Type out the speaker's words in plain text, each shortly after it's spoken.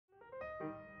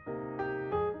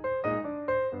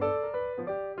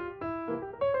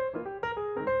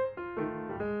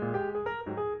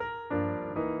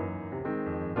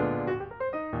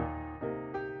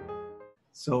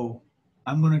So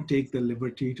I'm going to take the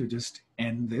liberty to just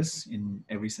end this in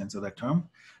every sense of that term.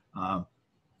 Uh,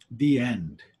 the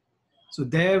end. So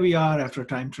there we are after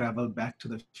time travel back to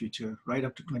the future, right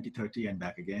up to 2030 and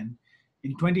back again.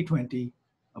 In 2020,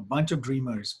 a bunch of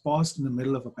dreamers paused in the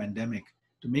middle of a pandemic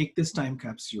to make this time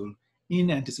capsule in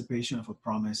anticipation of a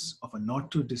promise of a not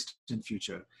too distant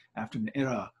future after an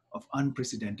era of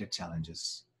unprecedented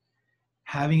challenges.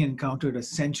 Having encountered a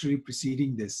century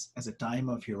preceding this as a time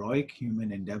of heroic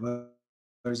human endeavors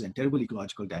and terrible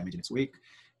ecological damage in its wake,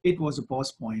 it was a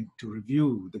pause point to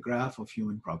review the graph of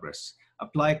human progress,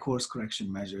 apply course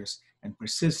correction measures, and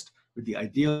persist with the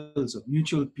ideals of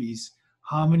mutual peace,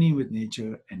 harmony with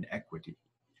nature, and equity.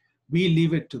 We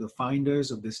leave it to the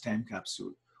finders of this time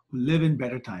capsule, who live in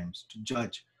better times, to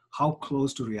judge how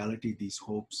close to reality these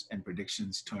hopes and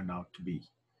predictions turned out to be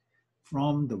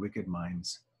from the wicked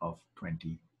minds of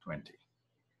 2020.